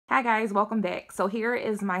Hi guys, welcome back. So here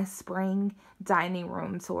is my spring dining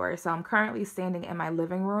room tour. So I'm currently standing in my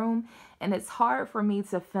living room, and it's hard for me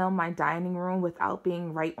to film my dining room without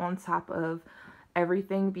being right on top of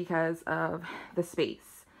everything because of the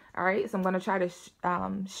space. All right, so I'm going to try to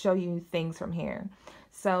show you things from here.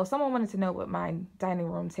 So someone wanted to know what my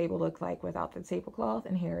dining room table looked like without the tablecloth,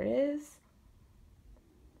 and here it is.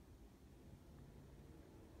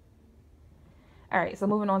 All right, so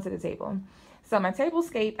moving on to the table. So my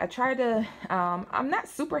Tablescape, I tried to, I'm not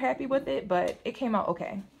super happy with it, but it came out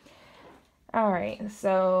okay. All right,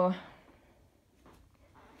 so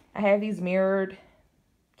I have these mirrored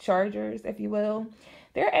chargers, if you will.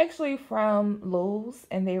 They're actually from Lowe's,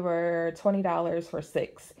 and they were $20 for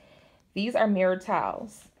 6. These are mirrored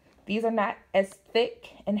tiles. These are not as thick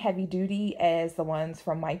and heavy duty as the ones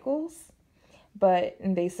from Michael's, but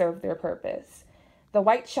they serve their purpose. The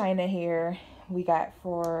white china here we got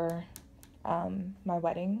for my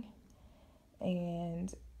wedding,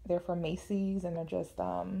 and they're from Macy's, and they're just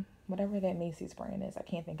whatever that Macy's brand is. I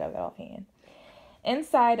can't think of it offhand.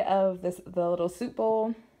 Inside of the little soup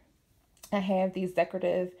bowl, I have these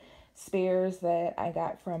decorative spears that I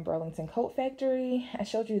got from Burlington Coat Factory. I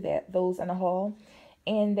showed you those in a haul,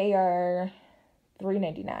 and they are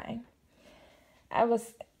 $3.99. I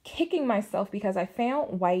was kicking myself because I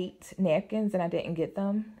found white napkins and I didn't get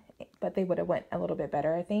them, but they would have went a little bit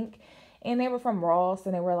better, I think. And they were from Ross,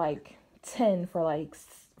 and they were like 10 for like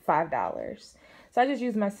 $5. So I just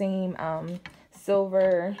used my same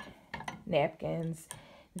silver napkins.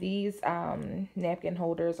 These napkin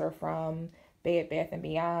holders are from Bed Bath &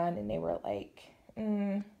 Beyond, and they were like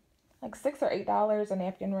 $6 or $8 a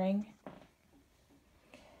napkin ring.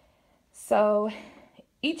 So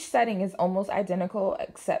each setting is almost identical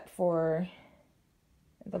except for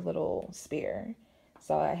the little spear.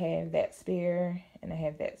 So I have that spear and I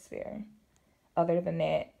have that spear. Other than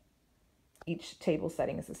that, each table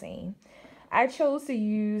setting is the same. I chose to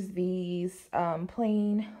use these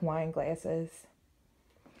plain wine glasses.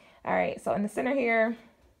 All right, so in the center here,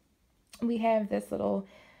 we have this little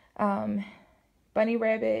bunny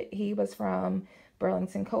rabbit. He was from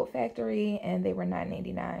Burlington Coat Factory, and they were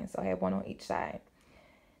 $9.99. So I have one on each side.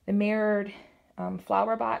 The mirrored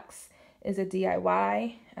flower box is a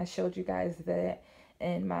DIY. I showed you guys that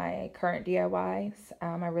in my current DIYs.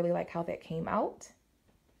 I really like how that came out.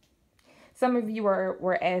 Some of you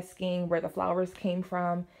were asking where the flowers came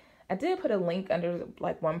from. I did put a link under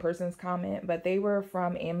like one person's comment, but they were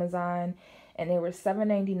from Amazon, and they were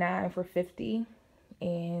 $7.99 for 50,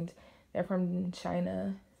 and they're from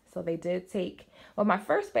China. So they did take, well, my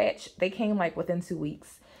first batch, they came like within 2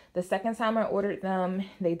 weeks. The second time I ordered them,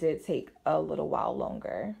 they did take a little while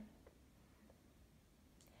longer.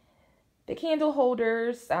 The candle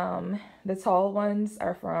holders, the tall ones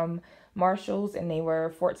are from Marshall's, and they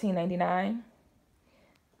were $14.99.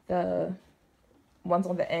 The ones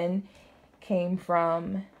on the end came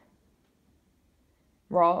from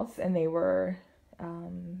Ross, and they were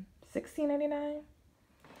 $16.99.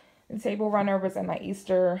 The table runner was in my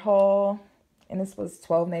Easter haul, and this was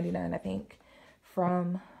 $12.99, I think,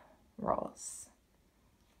 from Ross.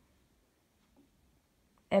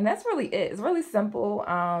 And that's really it. It's really simple.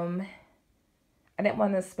 I didn't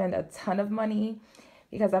want to spend a ton of money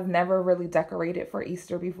because I've never really decorated for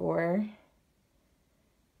Easter before.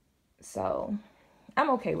 So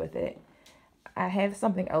I'm okay with it. I have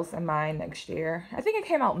something else in mind next year. I think it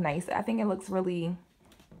came out nice. I think it looks really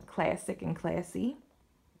classic and classy.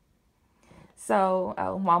 So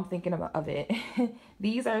while I'm thinking of it,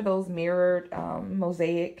 these are those mirrored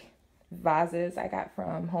mosaic vases I got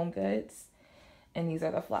from Home Goods. And these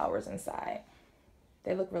are the flowers inside.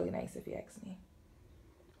 They look really nice if you ask me.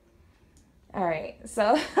 All right,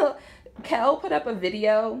 so Kel put up a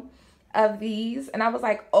video of these, and I was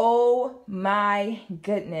like, oh my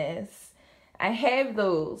goodness. I have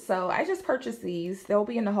those. So I just purchased these. They'll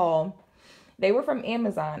be in the haul. They were from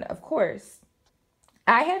Amazon, of course.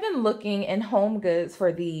 I have been looking in Home Goods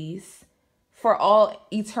for these for all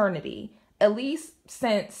eternity, at least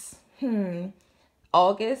since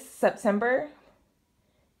August, September,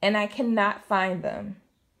 and I cannot find them.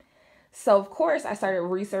 So of course I started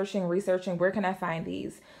researching, where can I find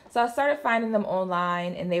these? So I started finding them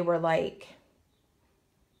online, and they were like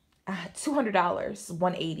 $200,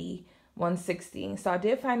 $180, $160. So I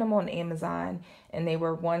did find them on Amazon, and they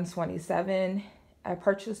were $127. I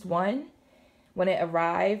purchased one. When it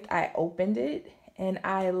arrived, I opened it, and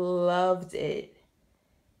I loved it.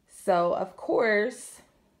 So of course,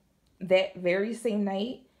 that very same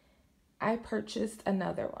night, I purchased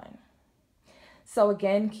another one. So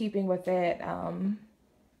again, keeping with that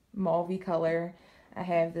mauvey color, I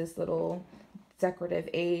have this little decorative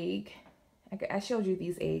egg. I showed you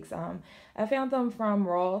these eggs. I found them from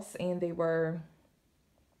Ross, and they were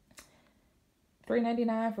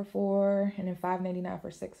 $3.99 for 4, and then $5.99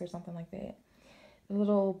 for 6, or something like that. The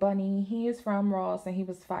little bunny, he is from Ross, and he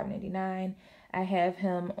was $5.99. I have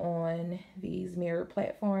him on these mirror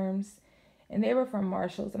platforms, and they were from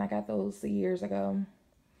Marshalls, and I got those years ago.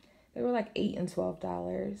 They were like $8 and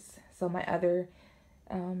 $12. So my other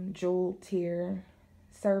jewel tier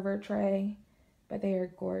server tray, but they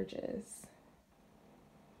are gorgeous.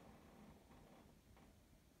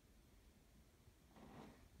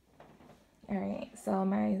 All right, so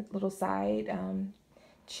my little side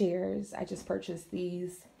chairs, I just purchased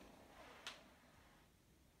these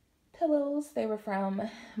pillows. They were from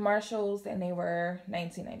Marshalls, and they were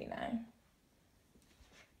 $19.99.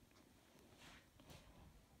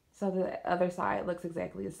 So the other side looks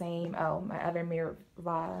exactly the same. Oh, my other mirror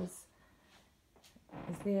vase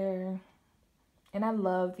is there. And I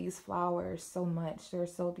love these flowers so much. They're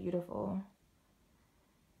so beautiful.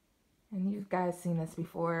 And you guys seen this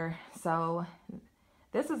before. So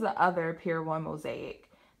this is the other Pier 1 mosaic.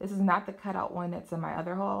 This is not the cutout one that's in my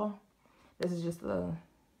other haul. This is just the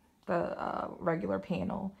regular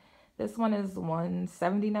panel. This one is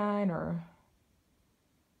 $179 or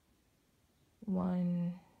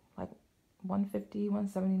 $150,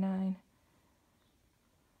 $179.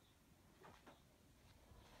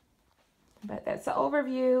 But that's the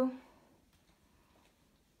overview.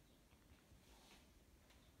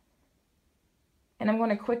 And I'm going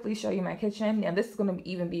to quickly show you my kitchen. Now this is going to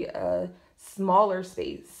even be a smaller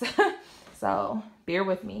space. So bear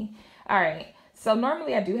with me. All right. So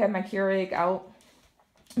normally I do have my Keurig out,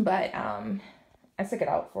 but I took it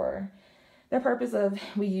out for the purpose of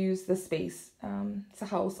we use the space to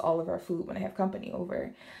house all of our food when I have company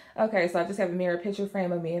over. Okay, so I just have a mirror picture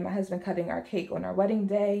frame of me and my husband cutting our cake on our wedding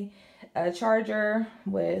day, a charger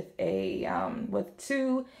with a with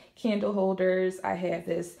 2 candle holders. I have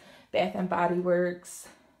this Bath and Body Works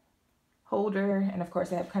holder, and of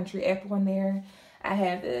course I have Country Apple in there. I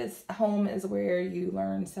have this home is where you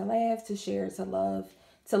learn to laugh, to share, to love,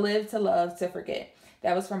 to live, to love, to forget.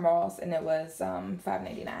 That was from Ross, and it was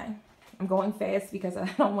 $5.99. I'm going fast because I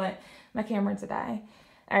don't want my camera to die.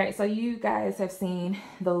 All right, so you guys have seen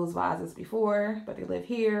those vases before, but they live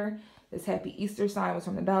here. This Happy Easter sign was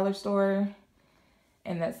from the dollar store,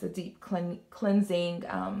 and that's the deep cleansing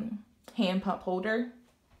hand pump holder.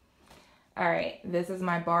 All right, this is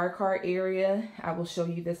my bar cart area. I will show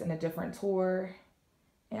you this in a different tour,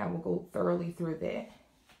 and I will go thoroughly through that.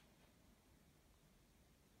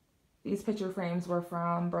 These picture frames were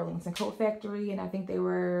from Burlington Coat Factory, and I think they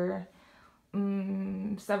were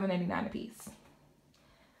 $7.99 a piece.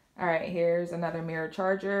 All right, here's another mirror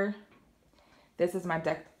charger. This is my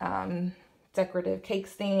decorative cake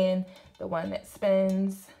stand, the one that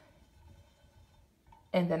spins.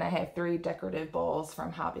 And then I have 3 decorative balls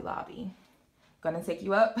from Hobby Lobby. Gonna take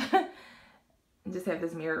you up. Just have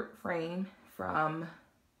this mirror frame from,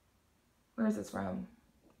 where is this from?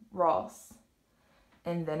 Ross.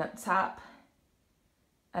 And then up top,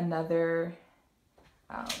 another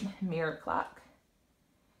mirror clock.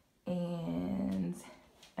 And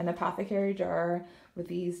an apothecary jar with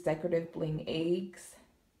these decorative bling eggs.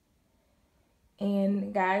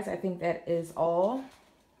 And guys, I think that is all.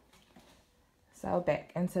 So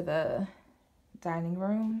back into the dining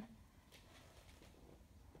room.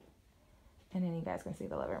 And then you guys can see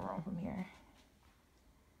the living room from here.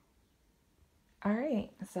 All right,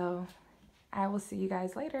 so I will see you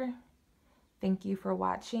guys later. Thank you for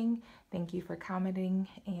watching. Thank you for commenting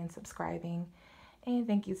and subscribing. And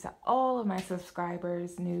thank you to all of my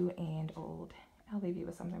subscribers, new and old. I'll leave you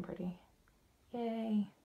with something pretty. Yay.